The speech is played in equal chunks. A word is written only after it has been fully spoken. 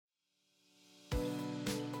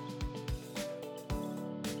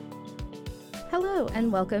Hello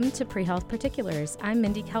and welcome to Pre-Health Particulars. I'm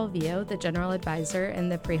Mindy Calvillo, the General Advisor in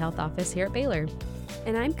the Pre-Health Office here at Baylor.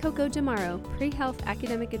 And I'm Coco Demaro, Pre-Health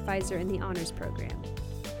Academic Advisor in the Honors Program.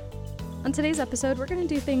 On today's episode, we're going to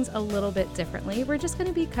do things a little bit differently. We're just going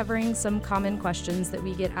to be covering some common questions that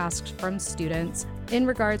we get asked from students in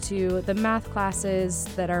regard to the math classes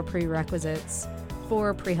that are prerequisites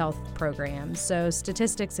for pre-health programs, so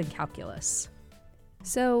statistics and calculus.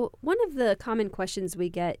 So one of the common questions we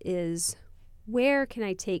get is, where can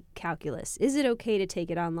I take calculus? Is it okay to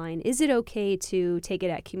take it online? Is it okay to take it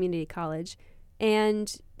at community college?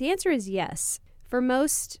 And the answer is yes. For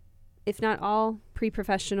most, if not all,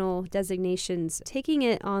 pre-professional designations, taking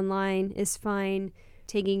it online is fine.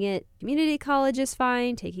 Taking it community college is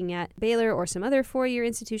fine. Taking it at Baylor or some other four-year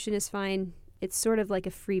institution is fine. It's sort of like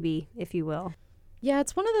a freebie, if you will. Yeah,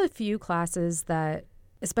 it's one of the few classes that,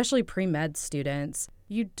 especially pre-med students,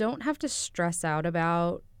 you don't have to stress out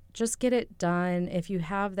about. Just get it done. If you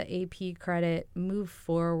have the AP credit, move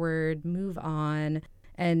forward, move on,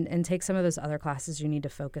 and take some of those other classes you need to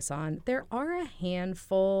focus on. There are a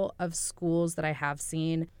handful of schools that I have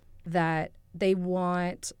seen that they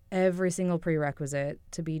want every single prerequisite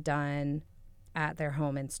to be done at their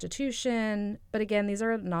home institution. But again, these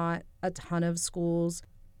are not a ton of schools.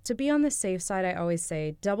 To be on the safe side, I always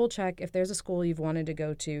say double check if there's a school you've wanted to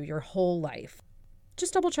go to your whole life.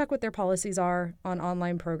 Just double check what their policies are on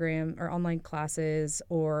online program or online classes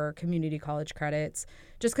or community college credits,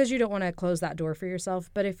 just because you don't want to close that door for yourself.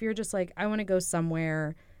 But if you're just like, I want to go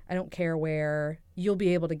somewhere, I don't care where, you'll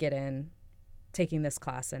be able to get in taking this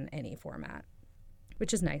class in any format,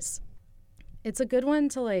 which is nice. It's a good one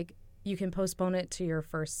to you can postpone it to your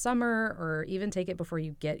first summer or even take it before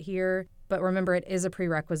you get here. But remember, it is a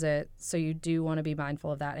prerequisite, so you do want to be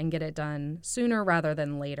mindful of that and get it done sooner rather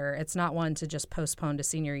than later. It's not one to just postpone to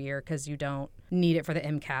senior year because you don't need it for the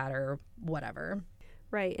MCAT or whatever.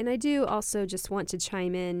 Right. And I do also just want to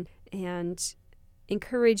chime in and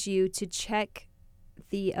encourage you to check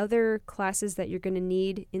the other classes that you're going to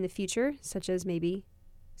need in the future, such as maybe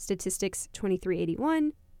Statistics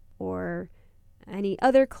 2381 or any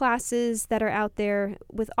other classes that are out there.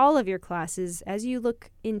 With all of your classes, as you look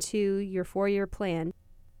into your four-year plan,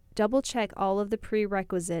 double check all of the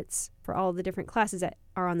prerequisites for all of the different classes that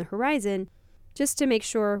are on the horizon, just to make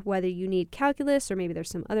sure whether you need calculus or maybe there's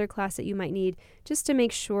some other class that you might need, just to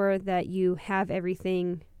make sure that you have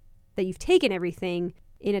everything, that you've taken everything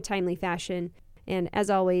in a timely fashion. And as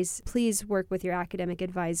always, please work with your academic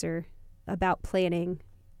advisor about planning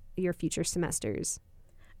your future semesters.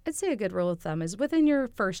 I'd say a good rule of thumb is within your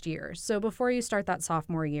first year. So before you start that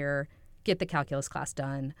sophomore year, get the calculus class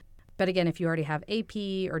done. But again, if you already have AP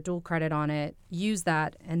or dual credit on it, use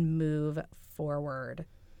that and move forward.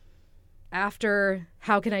 After,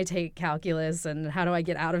 how can I take calculus and how do I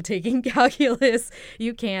get out of taking calculus?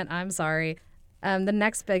 You can't, I'm sorry. The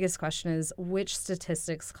next biggest question is, which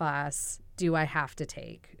statistics class do I have to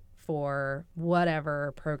take for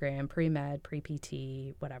whatever program, pre-med,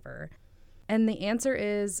 pre-PT, whatever? And the answer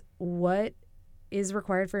is, what is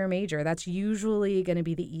required for your major? That's usually going to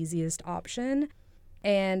be the easiest option.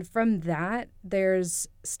 And from that, there's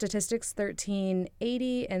Statistics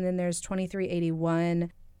 1380 and then there's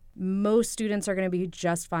 2381. Most students are going to be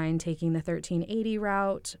just fine taking the 1380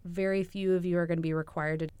 route. Very few of you are going to be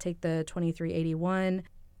required to take the 2381.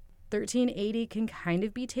 1380 can kind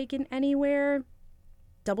of be taken anywhere.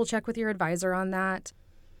 Double check with your advisor on that.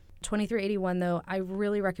 2381, though, I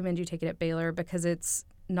really recommend you take it at Baylor because it's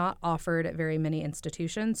not offered at very many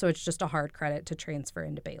institutions, so it's just a hard credit to transfer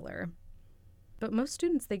into Baylor. But most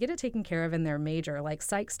students, they get it taken care of in their major, like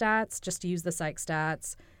psych stats, just use the psych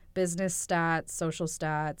stats, business stats, social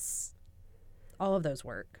stats, all of those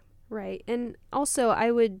work. Right. And also,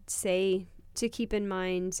 I would say to keep in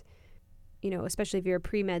mind, especially if you're a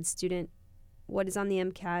pre-med student, what is on the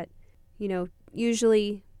MCAT,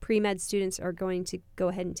 usually pre-med students are going to go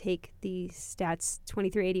ahead and take the Stats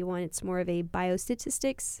 2381. It's more of a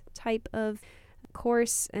biostatistics type of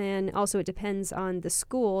course, and also it depends on the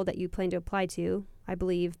school that you plan to apply to. I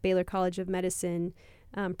believe Baylor College of Medicine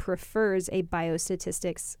prefers a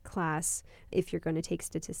biostatistics class if you're going to take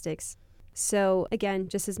statistics. So again,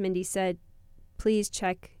 just as Mindy said, please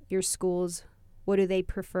check your schools. What do they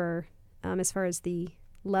prefer as far as the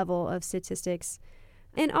level of statistics?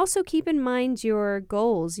 And also keep in mind your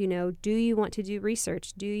goals. Do you want to do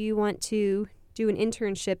research? Do you want to do an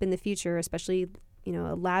internship in the future, especially, a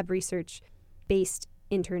lab research-based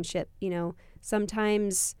internship?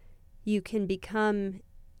 Sometimes you can become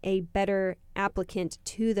a better applicant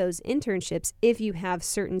to those internships if you have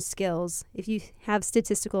certain skills, if you have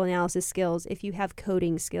statistical analysis skills, if you have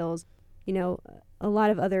coding skills. a lot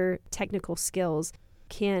of other technical skills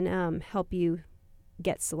can help you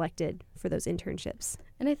get selected for those internships.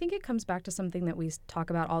 And I think it comes back to something that we talk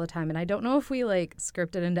about all the time. And I don't know if we like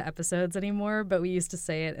script it into episodes anymore, but we used to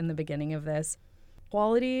say it in the beginning of this.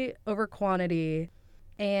 Quality over quantity.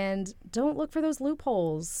 And don't look for those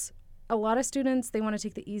loopholes. A lot of students, they want to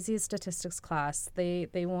take the easiest statistics class. They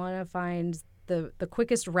want to find the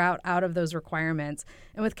quickest route out of those requirements.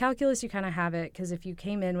 And with calculus, you kind of have it because if you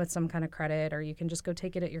came in with some kind of credit, or you can just go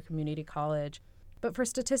take it at your community college. But for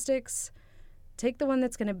statistics, take the one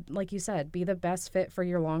that's going to, like you said, be the best fit for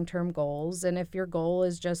your long-term goals. And if your goal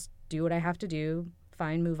is just do what I have to do,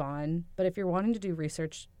 fine, move on. But if you're wanting to do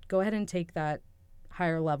research, go ahead and take that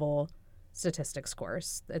higher level statistics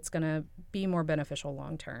course. It's going to be more beneficial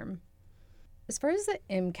long-term. As far as the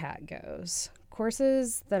MCAT goes,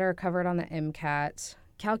 courses that are covered on the MCAT,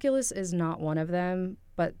 calculus is not one of them,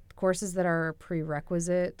 but courses that are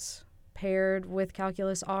prerequisite paired with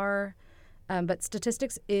calculus are. But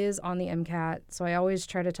statistics is on the MCAT, so I always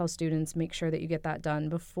try to tell students, make sure that you get that done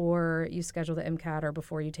before you schedule the MCAT or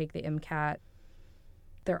before you take the MCAT.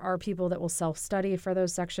 There are people that will self-study for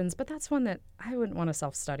those sections, but that's one that I wouldn't want to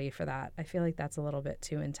self-study for that. I feel like that's a little bit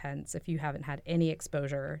too intense if you haven't had any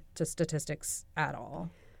exposure to statistics at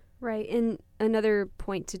all. Right, and another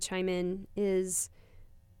point to chime in is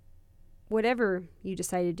whatever you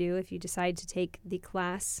decide to do, if you decide to take the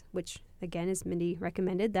class, which again, as Mindy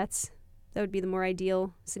recommended, that would be the more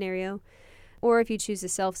ideal scenario. Or if you choose to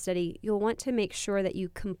self-study, you'll want to make sure that you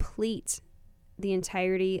complete the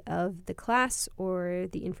entirety of the class or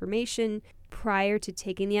the information prior to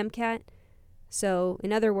taking the MCAT. So,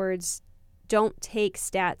 in other words, don't take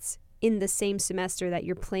stats in the same semester that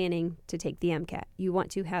you're planning to take the MCAT. You want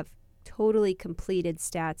to have totally completed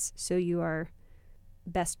stats so you are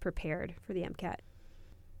best prepared for the MCAT.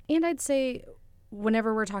 And I'd say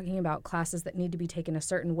whenever we're talking about classes that need to be taken a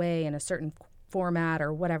certain way in a certain format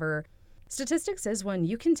or whatever, statistics is one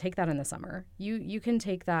you can take that in the summer. You can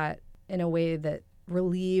take that in a way that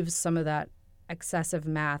relieves some of that excessive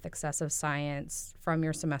math, excessive science from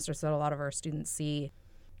your semesters that a lot of our students see.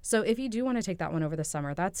 So if you do want to take that one over the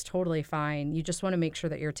summer, that's totally fine. You just want to make sure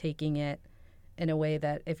that you're taking it in a way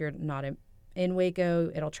that if you're not in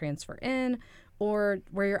Waco, it'll transfer in, or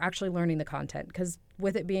where you're actually learning the content. Because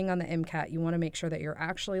with it being on the MCAT, you want to make sure that you're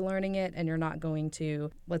actually learning it and you're not going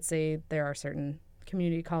to, let's say there are certain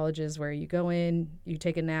community colleges where you go in, you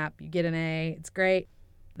take a nap, you get an A, it's great.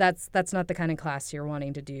 That's not the kind of class you're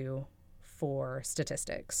wanting to do for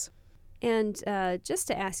statistics. And just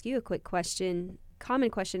to ask you a quick question, common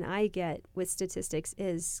question I get with statistics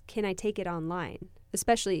is, can I take it online,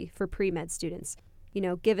 especially for pre-med students? You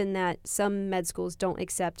know, given that some med schools don't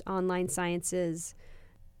accept online sciences,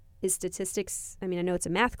 is statistics, I mean, I know it's a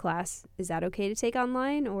math class, is that okay to take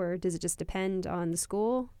online, or does it just depend on the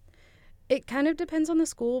school? It kind of depends on the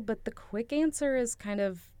school, but the quick answer is kind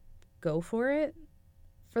of go for it.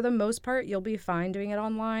 For the most part, you'll be fine doing it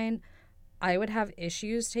online. I would have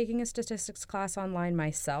issues taking a statistics class online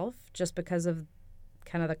myself just because of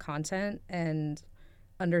kind of the content and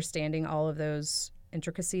understanding all of those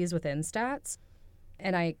intricacies within stats.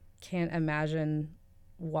 And I can't imagine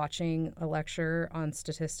watching a lecture on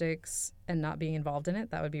statistics and not being involved in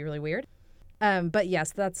it. That would be really weird. But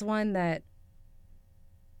yes, that's one that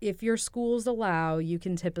if your schools allow, you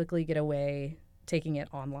can typically get away taking it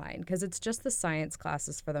online because it's just the science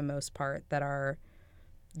classes for the most part that are,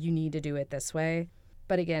 you need to do it this way.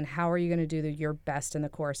 But again, how are you going to do your best in the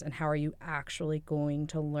course, and how are you actually going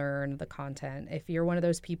to learn the content? If you're one of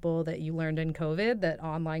those people that you learned in COVID that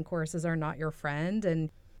online courses are not your friend and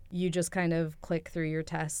you just kind of click through your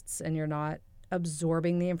tests and you're not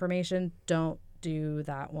absorbing the information, don't do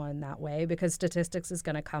that one that way, because statistics is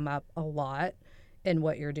going to come up a lot in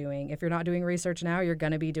what you're doing. If you're not doing research now, you're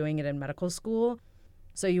going to be doing it in medical school.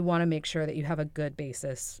 So you want to make sure that you have a good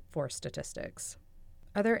basis for statistics.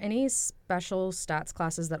 Are there any special stats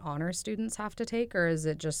classes that honors students have to take, or is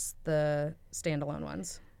it just the standalone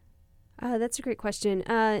ones? That's a great question.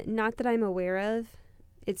 Not that I'm aware of.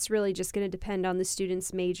 It's really just going to depend on the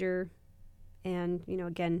student's major and, you know,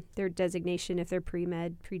 again, their designation, if they're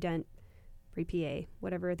pre-med, pre-dent, pre-PA,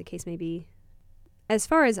 whatever the case may be. As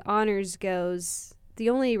far as honors goes, the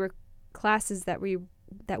only classes that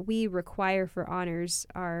we require for honors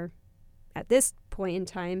are, at this point in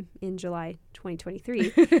time in July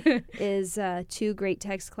 2023, is 2 great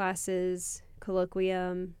text classes,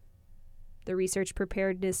 colloquium, the research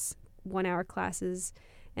preparedness 1-hour classes,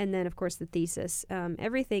 and then, of course, the thesis.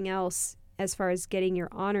 Everything else, as far as getting your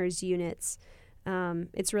honors units,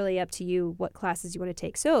 it's really up to you what classes you want to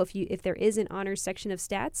take. So if there is an honors section of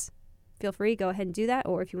stats, feel free, go ahead and do that.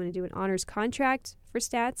 Or if you want to do an honors contract for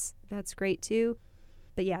stats, that's great too.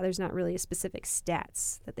 But yeah, there's not really a specific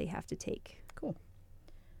stats that they have to take. Cool.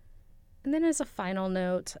 And then as a final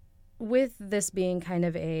note, with this being kind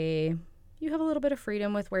of you have a little bit of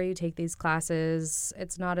freedom with where you take these classes.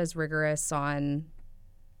 It's not as rigorous on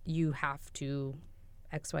you have to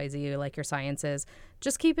XYZ like your sciences.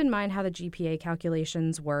 Just keep in mind how the GPA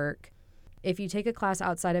calculations work. If you take a class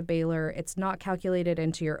outside of Baylor, it's not calculated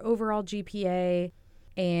into your overall GPA,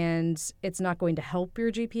 and it's not going to help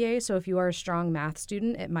your GPA. So if you are a strong math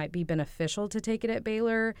student, it might be beneficial to take it at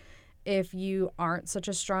Baylor. If you aren't such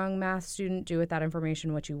a strong math student, do with that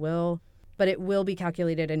information what you will. But it will be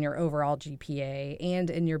calculated in your overall GPA and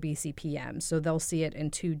in your BCPM. So they'll see it in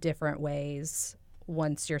two different ways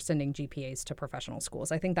once you're sending GPAs to professional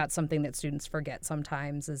schools. I think that's something that students forget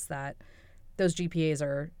sometimes, is that those GPAs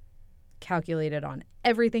are calculated on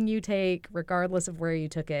everything you take, regardless of where you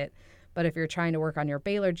took it. But if you're trying to work on your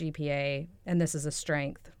Baylor GPA, and this is a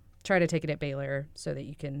strength, try to take it at Baylor so that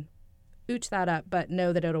you can ooch that up, but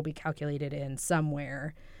know that it'll be calculated in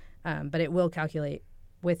somewhere. But it will calculate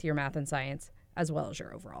with your math and science as well as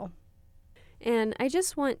your overall. And I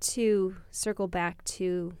just want to circle back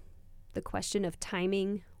to the question of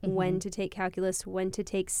timing, when to take calculus, when to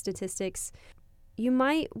take statistics. You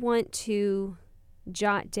might want to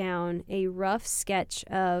jot down a rough sketch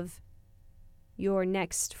of your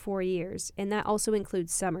next 4 years, and that also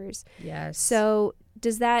includes summers. Yes. So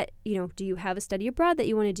does that, do you have a study abroad that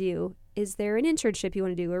you want to do? Is there an internship you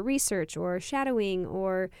want to do, or research, or shadowing,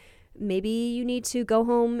 or maybe you need to go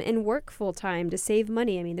home and work full time to save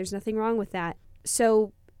money? I mean, there's nothing wrong with that.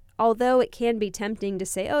 So although it can be tempting to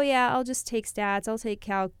say, oh yeah, I'll just take stats, I'll take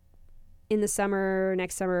calc in the summer,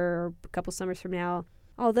 next summer, or a couple summers from now,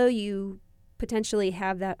 although you potentially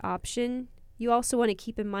have that option, you also want to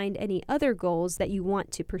keep in mind any other goals that you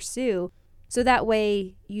want to pursue. So that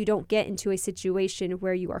way you don't get into a situation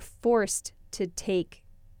where you are forced to take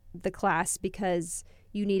the class because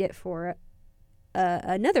you need it for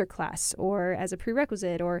another class or as a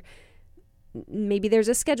prerequisite, or maybe there's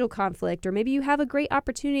a schedule conflict, or maybe you have a great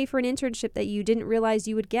opportunity for an internship that you didn't realize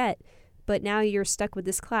you would get, but now you're stuck with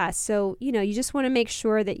this class. So, you just want to make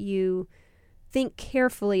sure that you think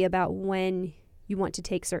carefully about when you want to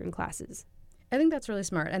take certain classes. I think that's really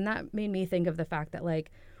smart. And that made me think of the fact that,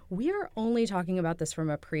 we are only talking about this from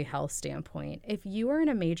a pre-health standpoint. If you are in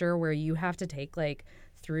a major where you have to take,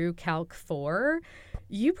 through Calc 4,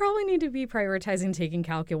 you probably need to be prioritizing taking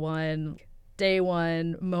Calc 1, day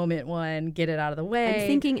 1, moment 1, get it out of the way. I'm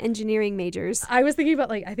thinking engineering majors. I was thinking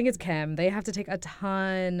about, I think it's chem. They have to take a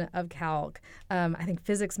ton of calc. I think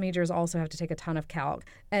physics majors also have to take a ton of calc.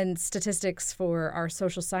 And statistics for our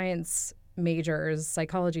social science majors,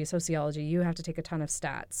 psychology, sociology, you have to take a ton of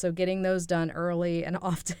stats. So getting those done early and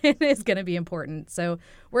often is going to be important. So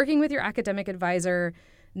working with your academic advisor,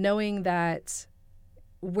 knowing that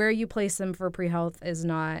where you place them for pre-health is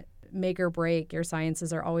not make or break. Your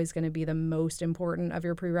sciences are always going to be the most important of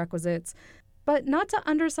your prerequisites, but not to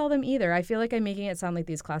undersell them either. I feel like I'm making it sound like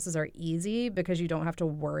these classes are easy because you don't have to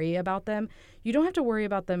worry about them. You don't have to worry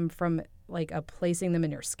about them from a placing them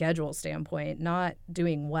in your schedule standpoint, not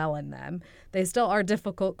doing well in them. They still are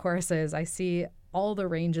difficult courses. I see all the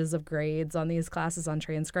ranges of grades on these classes on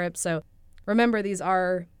transcripts. So remember, these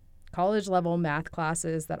are college level math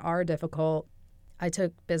classes that are difficult. I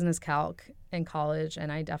took business calc in college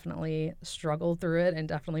and I definitely struggled through it and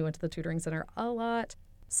definitely went to the tutoring center a lot.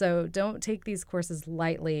 So don't take these courses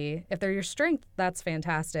lightly. If they're your strength, that's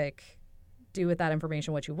fantastic. Do with that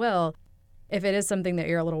information what you will. If it is something that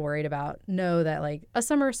you're a little worried about, know that a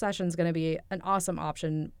summer session is going to be an awesome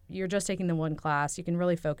option. You're just taking the one class. You can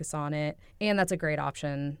really focus on it. And that's a great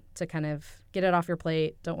option to kind of get it off your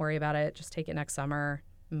plate. Don't worry about it. Just take it next summer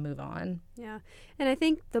and move on. Yeah. And I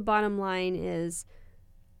think the bottom line is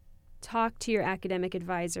talk to your academic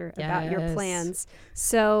advisor about your plans.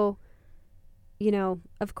 So,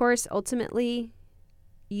 of course, ultimately,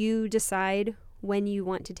 you decide when you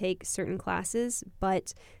want to take certain classes,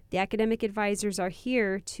 but the academic advisors are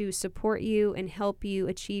here to support you and help you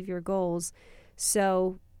achieve your goals.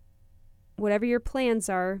 So whatever your plans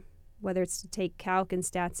are, whether it's to take calc and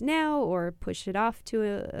stats now or push it off to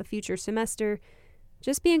a future semester,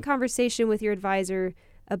 just be in conversation with your advisor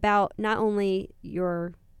about not only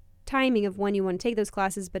your timing of when you want to take those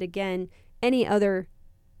classes, but again, any other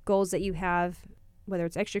goals that you have, whether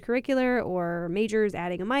it's extracurricular or majors,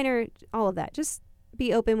 adding a minor, all of that. Just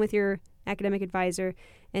be open with your academic advisor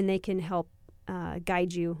and they can help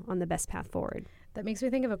guide you on the best path forward. That makes me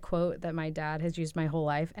think of a quote that my dad has used my whole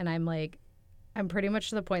life, and I'm pretty much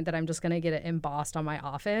to the point that I'm just going to get it embossed on my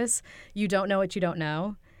office. You don't know what you don't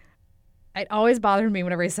know. It always bothered me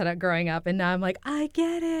whenever I said it growing up, and now I'm like, I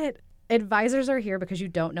get it. Advisors are here because you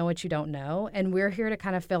don't know what you don't know, and we're here to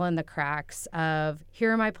kind of fill in the cracks of,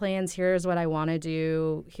 here are my plans, here's what I want to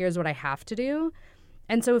do, here's what I have to do.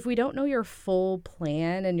 And so if we don't know your full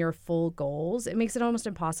plan and your full goals, it makes it almost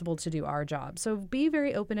impossible to do our job. So be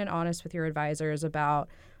very open and honest with your advisors about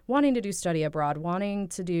wanting to do study abroad, wanting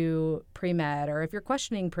to do pre-med, or if you're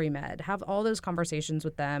questioning pre-med, have all those conversations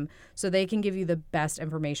with them so they can give you the best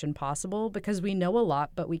information possible, because we know a lot,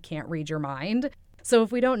 but we can't read your mind. So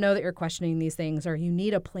if we don't know that you're questioning these things, or you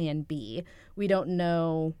need a plan B, we don't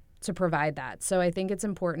know to provide that. So I think it's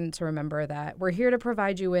important to remember that we're here to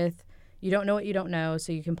provide you with, you don't know what you don't know,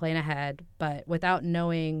 so you can plan ahead. But without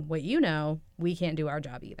knowing what you know, we can't do our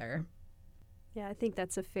job either. Yeah, I think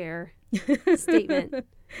that's a fair statement.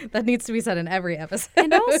 That needs to be said in every episode.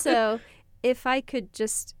 And also, if I could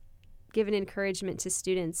just give an encouragement to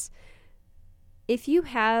students, if you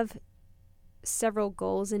have several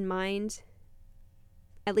goals in mind,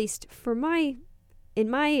 at least in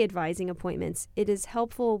my advising appointments, it is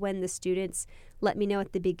helpful when the students let me know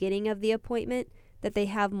at the beginning of the appointment that they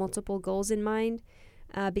have multiple goals in mind,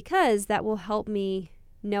 because that will help me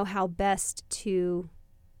know how best to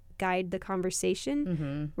guide the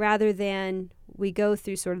conversation, rather than we go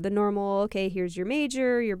through sort of the normal, okay, here's your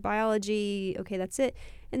major, your biology, okay, that's it.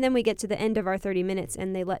 And then we get to the end of our 30 minutes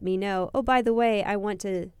and they let me know, oh, by the way, I want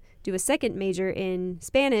to do a second major in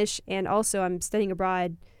Spanish, and also I'm studying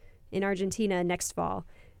abroad in Argentina next fall.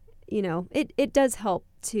 You know, it does help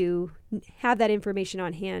to have that information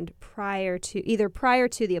on hand prior to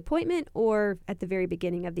the appointment or at the very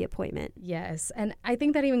beginning of the appointment. Yes, and I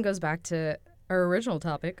think that even goes back to our original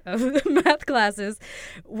topic of math classes,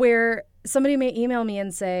 where somebody may email me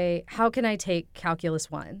and say, how can I take Calculus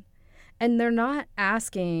 1? And they're not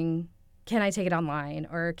asking, can I take it online,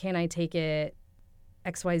 or can I take it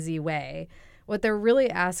XYZ way? What they're really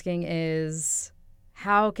asking is,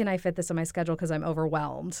 how can I fit this in my schedule because I'm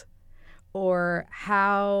overwhelmed? Or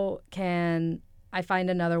how can I find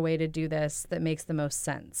another way to do this that makes the most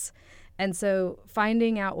sense? And so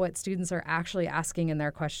finding out what students are actually asking in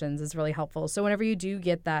their questions is really helpful. So whenever you do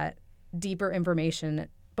get that deeper information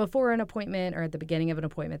before an appointment or at the beginning of an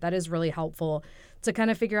appointment, that is really helpful to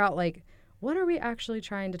kind of figure out, like, what are we actually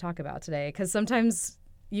trying to talk about today? Because sometimes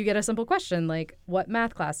you get a simple question like, what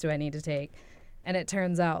math class do I need to take? And it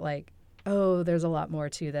turns out like, oh, there's a lot more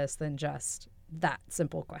to this than just that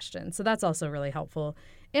simple question. So that's also really helpful,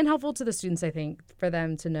 and helpful to the students, I think, for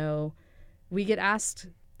them to know we get asked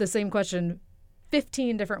the same question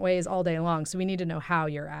 15 different ways all day long. So we need to know how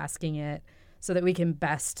you're asking it so that we can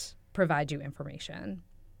best provide you information.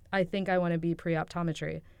 I think I want to be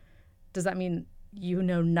pre-optometry. Does that mean you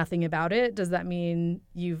know nothing about it? Does that mean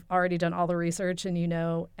you've already done all the research and you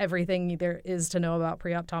know everything there is to know about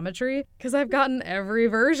pre-optometry? Because I've gotten every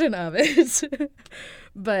version of it.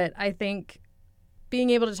 But I think being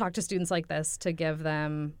able to talk to students like this to give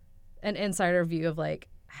them an insider view of like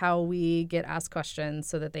how we get asked questions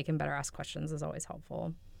so that they can better ask questions is always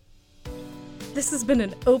helpful. This has been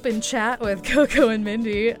an open chat with Coco and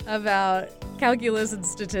Mindy about calculus and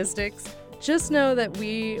statistics. Just know that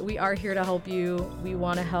we are here to help you. We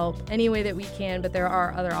want to help any way that we can, but there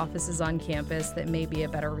are other offices on campus that may be a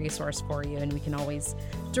better resource for you, and we can always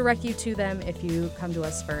direct you to them if you come to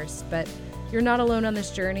us first. But you're not alone on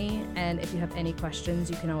this journey, and if you have any questions,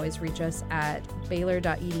 you can always reach us at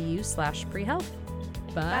baylor.edu/prehealth.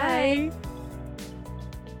 Bye.